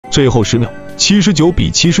最后10秒，79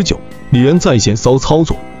比79，李缘再现骚操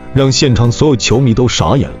作，让现场所有球迷都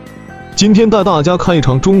傻眼了。今天带大家看一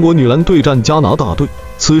场中国女篮对战加拿大队，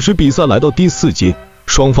此时比赛来到第4节，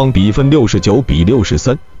双方比分69比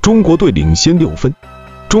63，中国队领先6分。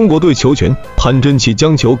中国队球权，潘真奇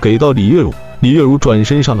将球给到李月茹，李月茹转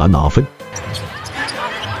身上篮拿分。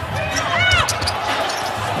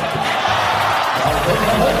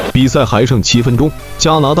比赛还剩7分钟，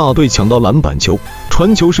加拿大队抢到篮板球，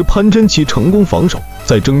传球时潘真奇成功防守，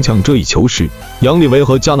在争抢这一球时，杨利维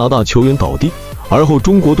和加拿大球员倒地，而后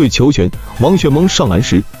中国队球权，王雪萌上篮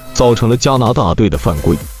时造成了加拿大队的犯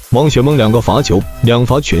规，王雪萌2个罚球，2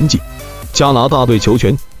罚全进。加拿大队球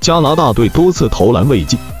权，加拿大队多次投篮未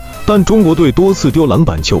进，但中国队多次丢篮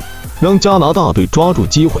板球，让加拿大队抓住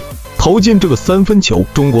机会投进这个3分球。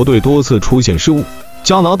中国队多次出现失误，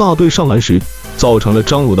加拿大队上篮时造成了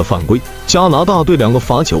张茹的犯规，加拿大队2个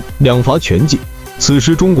罚球，2罚全进。此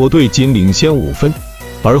时中国队仅领先5分，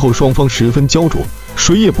而后双方10分焦灼，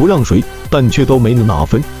谁也不让谁，但却都没能拿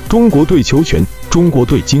分。中国队球权，中国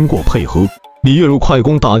队经过配合，李月茹快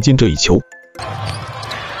攻打进这一球。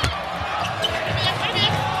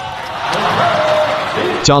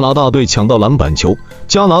加拿大队抢到篮板球，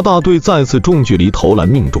加拿大队再次中距离投篮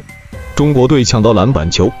命中。中国队抢到篮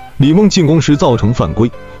板球，李梦进攻时造成犯规，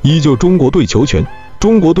依旧中国队球权。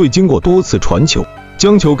中国队经过多次传球，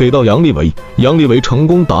将球给到杨利维，杨利维成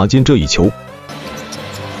功打进这一球。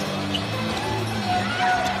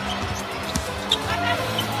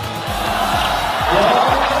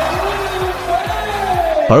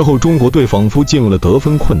而后中国队仿佛进入了得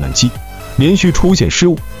分困难期，连续出现失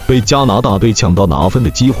误，被加拿大队抢到拿分的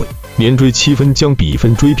机会，连追7分将比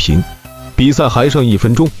分追平。比赛还剩1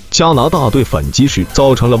分钟，加拿大队反击时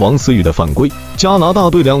造成了王思雨的犯规，加拿大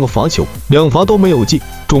队2个罚球，2罚都没有进。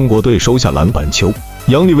中国队收下篮板球，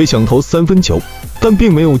杨利维想投3分球，但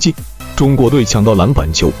并没有进。中国队抢到篮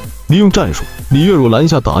板球，利用战术，李月茹篮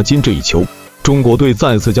下打进这一球，中国队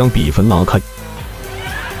再次将比分拉开。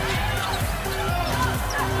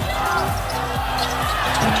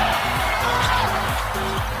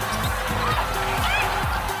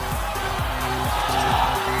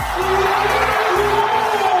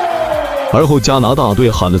而后加拿大队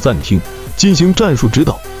喊了暂停，进行战术指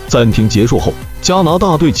导。暂停结束后，加拿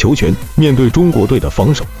大队球权，面对中国队的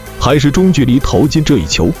防守，还是中距离投进这一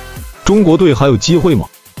球。中国队还有机会吗？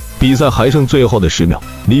比赛还剩最后的10秒，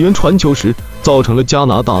李缘传球时造成了加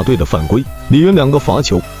拿大队的犯规，李缘2个罚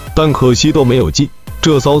球，但可惜都没有进。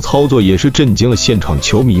这骚操作也是震惊了现场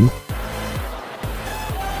球迷们。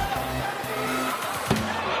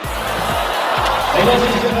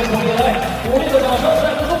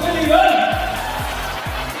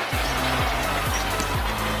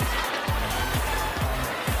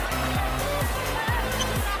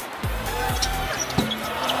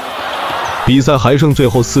比赛还剩最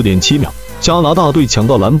后4.7秒，加拿大队抢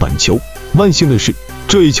到篮板球，万幸的是，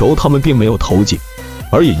这一球他们并没有投进，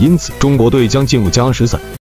而也因此中国队将进入加时赛。